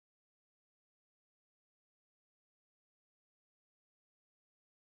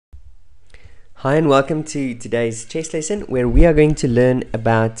Hi and welcome to today's chess lesson where we are going to learn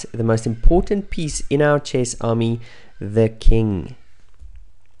about the most important piece in our chess army, the king.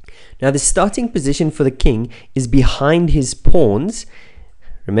 Now the starting position for the king is behind his pawns.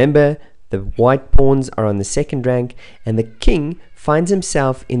 Remember, the white pawns are on the second rank and the king finds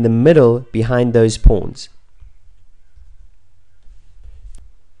himself in the middle behind those pawns.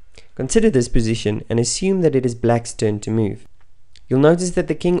 Consider this position and assume that it is black's turn to move. You'll notice that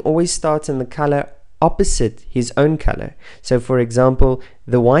the king always starts on the color opposite his own color. So for example,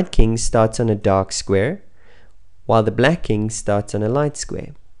 the white king starts on a dark square, while the black king starts on a light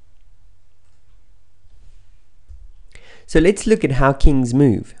square. So let's look at how kings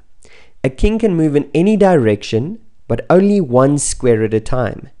move. A king can move in any direction, but only one square at a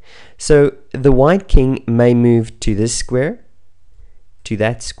time. So the white king may move to this square, to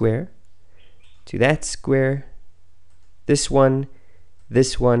that square, to that square, this one,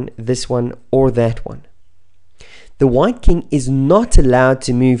 this one, this one, or that one. The white king is not allowed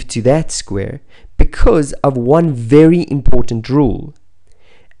to move to that square because of one very important rule.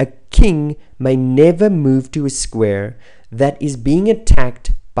 A king may never move to a square that is being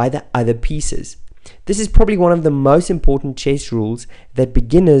attacked by the other pieces. This is probably one of the most important chess rules that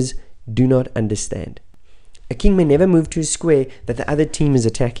beginners do not understand. A king may never move to a square that the other team is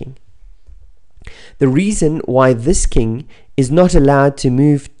attacking. The reason why this king is not allowed to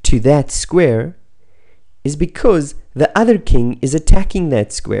move to that square is because the other king is attacking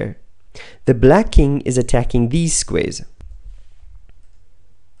that square. The black king is attacking these squares.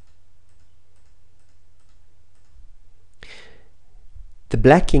 The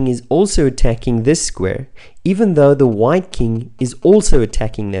black king is also attacking this square, even though the white king is also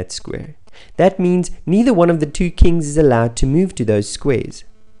attacking that square. That means neither one of the two kings is allowed to move to those squares.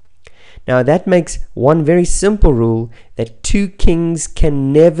 Now that makes one very simple rule that two kings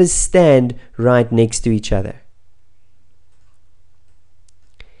can never stand right next to each other.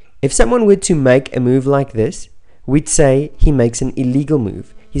 If someone were to make a move like this, we'd say he makes an illegal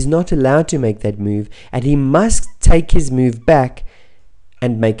move. He's not allowed to make that move and he must take his move back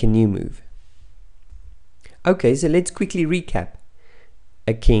and make a new move. Okay, so let's quickly recap.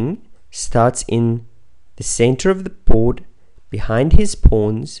 A king starts in the center of the board behind his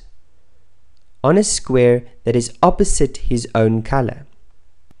pawns on a square that is opposite his own color.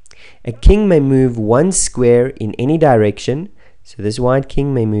 A king may move one square in any direction, so this white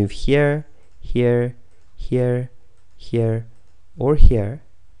king may move here, here, here, here, or here.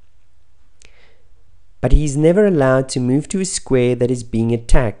 But he's never allowed to move to a square that is being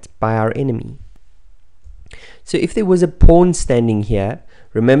attacked by our enemy. So if there was a pawn standing here,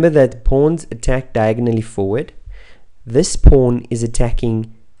 remember that pawns attack diagonally forward. This pawn is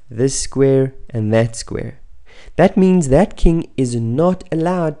attacking this square and that square. That means that king is not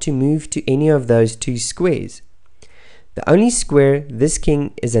allowed to move to any of those two squares. The only square this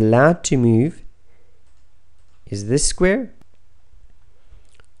king is allowed to move is this square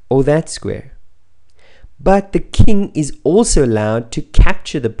or that square. But the king is also allowed to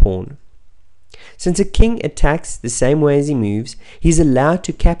capture the pawn. Since a king attacks the same way as he moves, he's allowed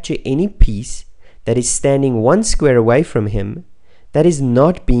to capture any piece that is standing one square away from him that is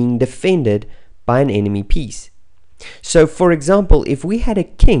not being defended by an enemy piece. So for example, if we had a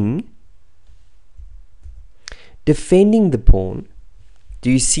king defending the pawn, do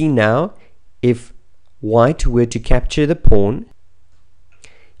you see now if white were to capture the pawn,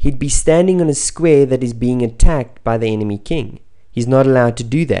 he'd be standing on a square that is being attacked by the enemy king. He's not allowed to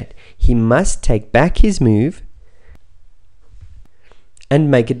do that. He must take back his move and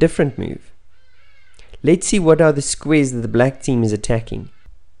make a different move. Let's see what are the squares that the black team is attacking.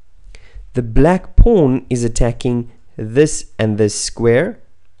 The black pawn is attacking this and this square.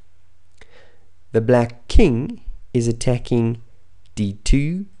 The black king is attacking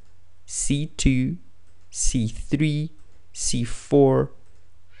d2, c2, c3, c4,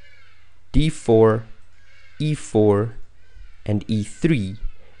 d4, e4, and e3,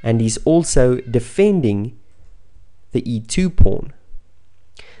 and he's also defending the e2 pawn.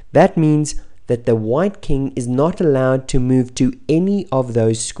 That means that the white king is not allowed to move to any of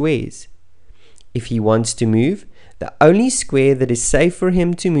those squares. If he wants to move, the only square that is safe for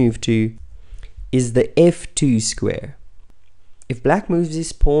him to move to is the f2 square. If black moves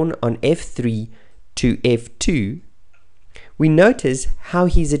his pawn on f3 to f2, we notice how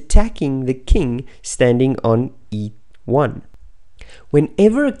he's attacking the king standing on e1.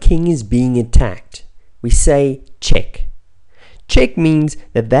 Whenever a king is being attacked, we say check. Check means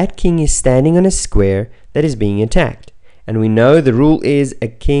that that king is standing on a square that is being attacked. And we know the rule is a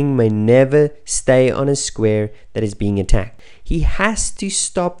king may never stay on a square that is being attacked. He has to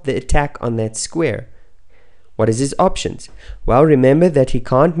stop the attack on that square. What is his options? Well, remember that he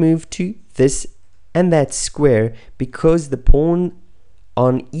can't move to this and that square because the pawn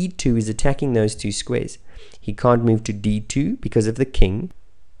on e2 is attacking those two squares. He can't move to d2 because of the king.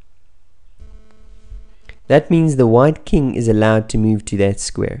 That means the white king is allowed to move to that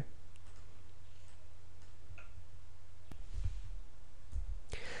square.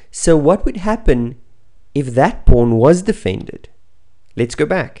 So what would happen if that pawn was defended? Let's go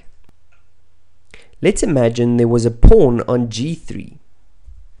back. Let's imagine there was a pawn on g3.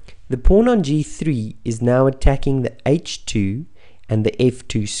 The pawn on g3 is now attacking the h2 and the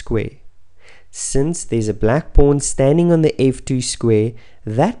f2 square. Since there's a black pawn standing on the f2 square,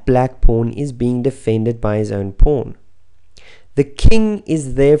 that black pawn is being defended by his own pawn. The king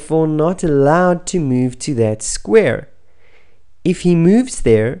is therefore not allowed to move to that square. If he moves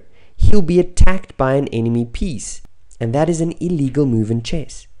there, he'll be attacked by an enemy piece, and that is an illegal move in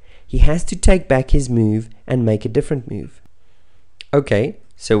chess. He has to take back his move and make a different move. Okay,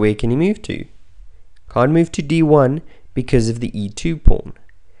 so where can he move to? Can't move to d1 because of the e2 pawn.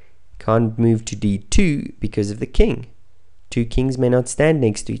 Can't move to d2 because of the king. Two kings may not stand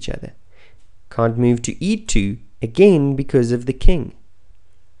next to each other. Can't move to e2 again because of the king.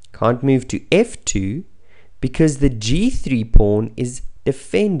 Can't move to f2 because the g3 pawn is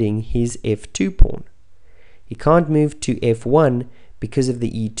defending his f2 pawn. He can't move to f1 because of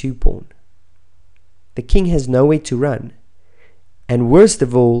the e2 pawn. The king has nowhere to run. And worst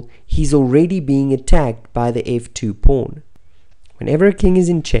of all, he's already being attacked by the f2 pawn. Whenever a king is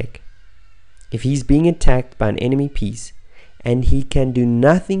in check, if he's being attacked by an enemy piece and he can do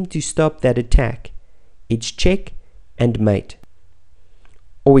nothing to stop that attack, it's check and mate.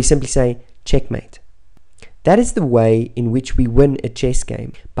 Or we simply say checkmate. That is the way in which we win a chess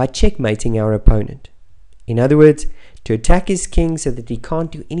game, by checkmating our opponent. In other words, to attack his king so that he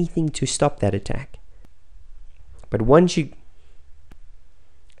can't do anything to stop that attack. But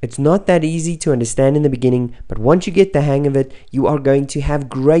it's not that easy to understand in the beginning, but once you get the hang of it, you are going to have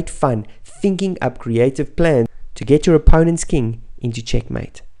great fun thinking up creative plans to get your opponent's king into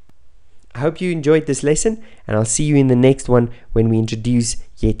checkmate. I hope you enjoyed this lesson, and I'll see you in the next one when we introduce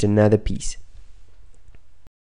yet another piece.